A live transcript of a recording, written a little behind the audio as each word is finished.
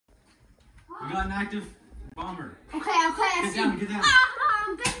We got an active bomber. Okay, I see. Get down, get down.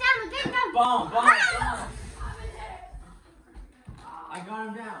 I'm getting down. Bomb. I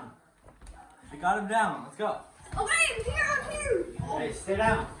got him down. Let's go. Okay, I'm here. Hey, stay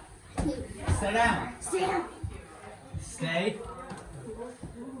down. Stay down. Stay down. Stay.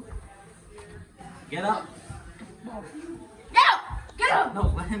 Get up. Get up.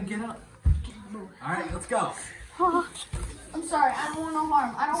 No, let him get up. All right, let's go. I'm sorry. I don't want no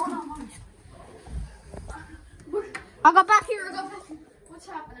harm. I got back here. What's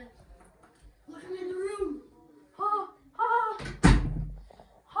happening? Look, I'm in the room.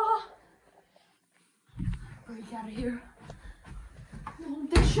 Break out of here. No,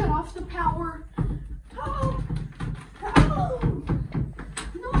 they shut off the power.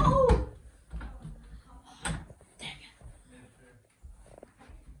 No. Dang it.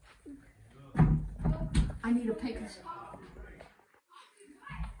 I need to pick this up.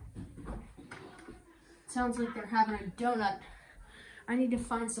 Sounds like they're having a donut. I need to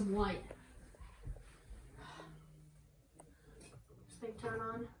find some light. This thing turn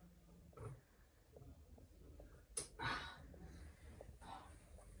on.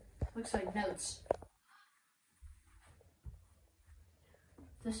 Looks like notes.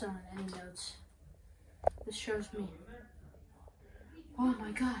 This aren't any notes. This shows me. Oh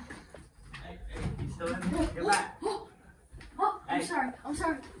my god. Hey, he's still in there. Get back. Oh, Hey. I'm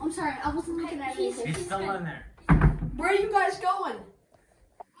sorry. I wasn't looking at anything. He's still in there. Where are you guys going?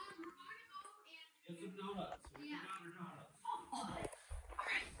 Alright,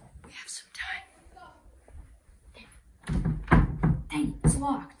 we have some time. Dang, it's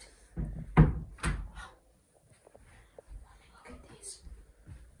locked. Let me look at these.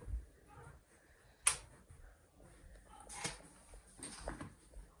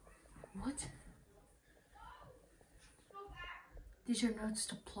 What? These are notes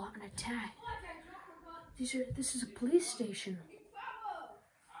to plot an attack. This is a police station.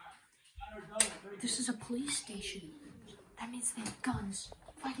 This is a police station. That means they have guns.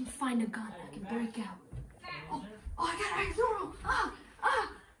 If I can find a gun, I can break out. Oh, I got it.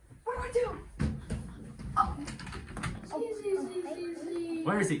 What do I do? Easy.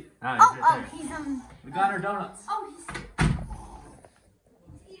 Where is he? He's right there. He's We got our donuts. he's.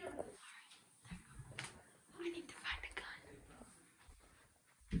 I need to find a gun.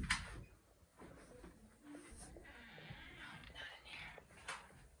 Not in here.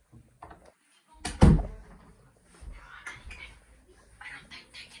 I don't think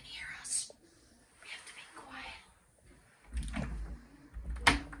they can hear us. We have to be quiet.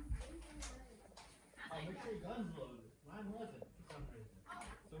 Make sure your gun's loaded. Mine wasn't for some reason.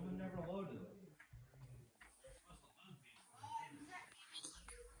 Someone never loaded it.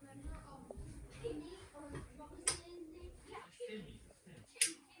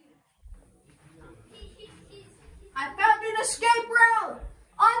 I found an escape route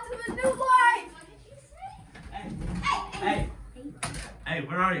onto the new life. Hey,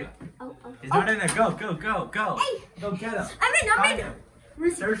 where are you? Oh. He's not in there. Go. Hey. Go get him. I'm in. Him.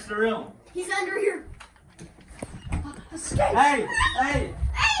 Search the room. He's under here. Escape. Hey. Hey.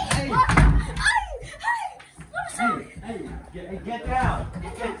 I'm sorry. Get down.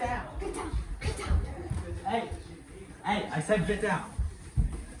 Get down. Get down. Hey, I said get down.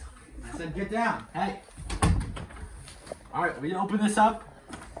 Get down. Hey. All right, we open this up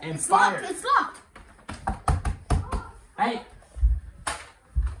and fire. It's locked. Hey.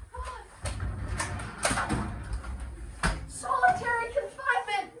 Solitary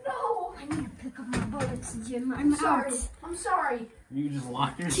confinement. No. I need to pick up my bullets, Jim. I'm sorry. You just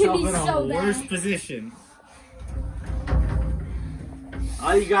locked yourself in a so worse bad. position.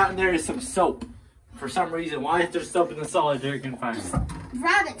 All you got in there is some soap. For some reason, why is there soap in the solitary confinement?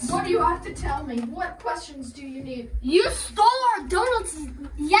 Rabbits. What do you have to tell me? What questions do you need? You stole our donuts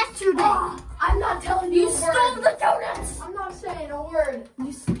yesterday. I'm not telling you You a stole word. the donuts. I'm not saying a word.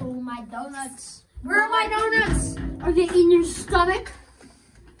 You stole my donuts. Where are my donuts? Are they in your stomach?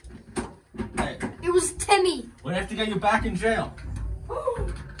 Hey, It was Timmy. we have to get you back in jail.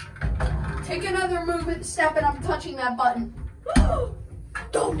 Take another movement step and I'm touching that button.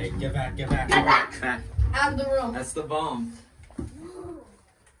 Don't. Hey, get back. back. Out of the room. That's the bomb.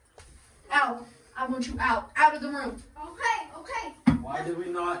 Out. I want you out. Out of the room. Okay. Why did we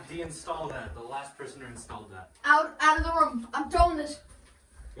not deinstall that? The last person who installed that. Out of the room. I'm throwing this.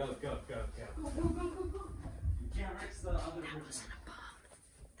 Go. You can't risk the other person.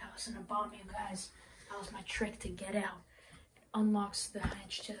 That wasn't a bomb, you guys. That was my trick to get out. It unlocks the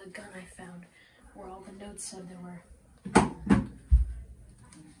hatch to the gun I found, where all the notes said there were.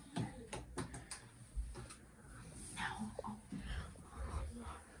 Now,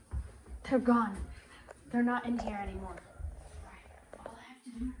 They're gone. They're not in here anymore. All I have to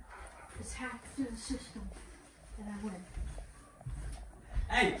do is hack through the system, and I win.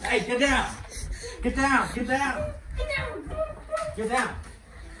 Hey, get down! Get down! Get down! Get down! Get down!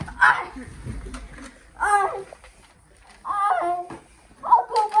 I'll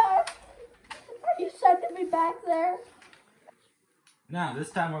go back. Are you sending me back there? Now,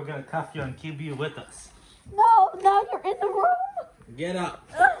 this time we're gonna cuff you and keep you with us. No, now you're in the room. Get up.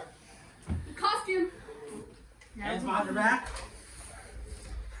 Costume. Hands behind your back.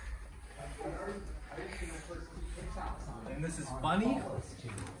 And this is funny.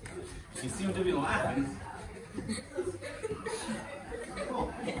 You seem to be laughing.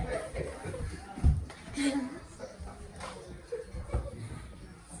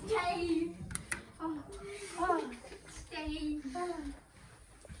 Stay. Stay.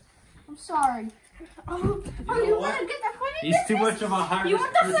 I'm sorry. You You know want what? to get that funny He's too business? much of a hard You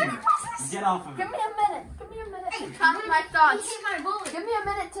want the prisoner. second process? Get off of Give him. me a minute. Give me a minute to Come think of my thoughts. Eat my bullet. Give me a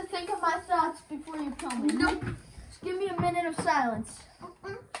minute to think of my thoughts before you kill me. Nope. Just give me a minute of silence.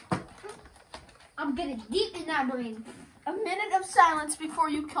 I'm getting deep in that brain. A minute of silence before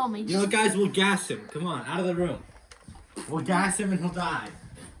you kill me. You know, guys, we'll gas him. Come on, out of the room. We'll gas him and he'll die.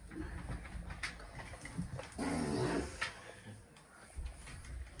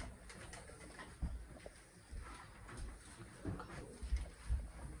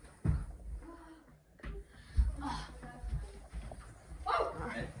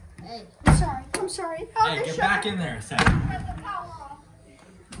 Hey. I'm sorry. I'm sorry. Hey, get back in there a second.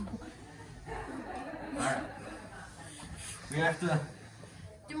 Alright. We have to.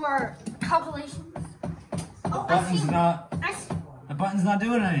 Do our calculations. The button's not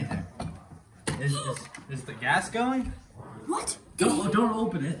doing anything. Is the gas going? What? Don't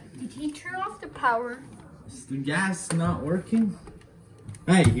open it. Did he turn off the power? Is the gas not working?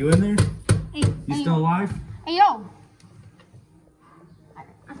 Hey, you in there? Hey, You still alive? Hey, yo.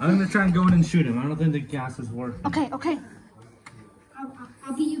 I'm gonna try and go in and shoot him. I don't think the gas is working. Okay. I'll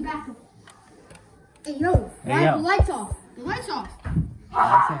get you back. Hey, yo. Hey, yo. The lights off. The lights off.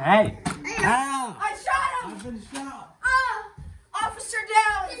 Hey! Ow! I shot him. I've been shot! Officer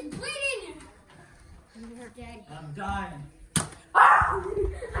down. He's bleeding. You're dead. I'm dying. I'm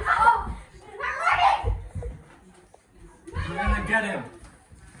running. We're gonna get him.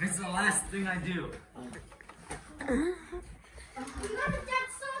 This is the last thing I do. You got a dead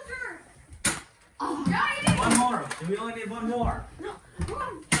soldier. One more. We only need one more.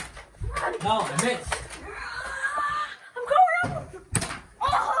 Run. No, I missed. I'm going up.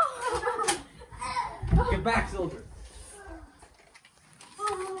 Get back, soldier.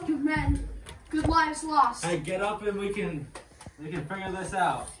 Good men. Good lives lost. Hey, get up and we can figure this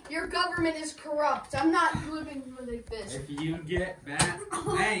out. Your government is corrupt. I'm not living like this. If you get back,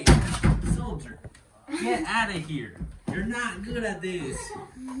 hey, soldier, get out of here. You're not good at this.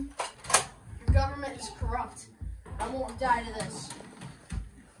 Your government is corrupt. I won't die to this.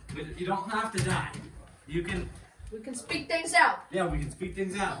 But you don't have to die. You can, We can speak things out. yeah, we can speak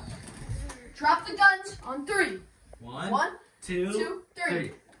things out. Drop the guns on 3. One, 1, two, 2,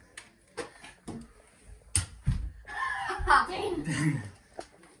 3.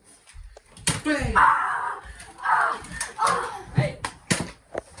 Bang! Hey,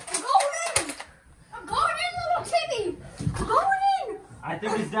 I'm going in, little Timmy. I'm going in. I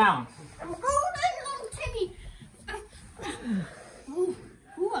think he's down. I'm going in, little Timmy.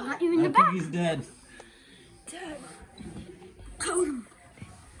 Ooh, I got you in I the think back. he's dead. Code him.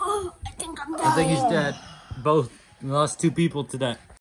 Oh, I think I'm dead. I think he's dead. Both. We lost 2 people today.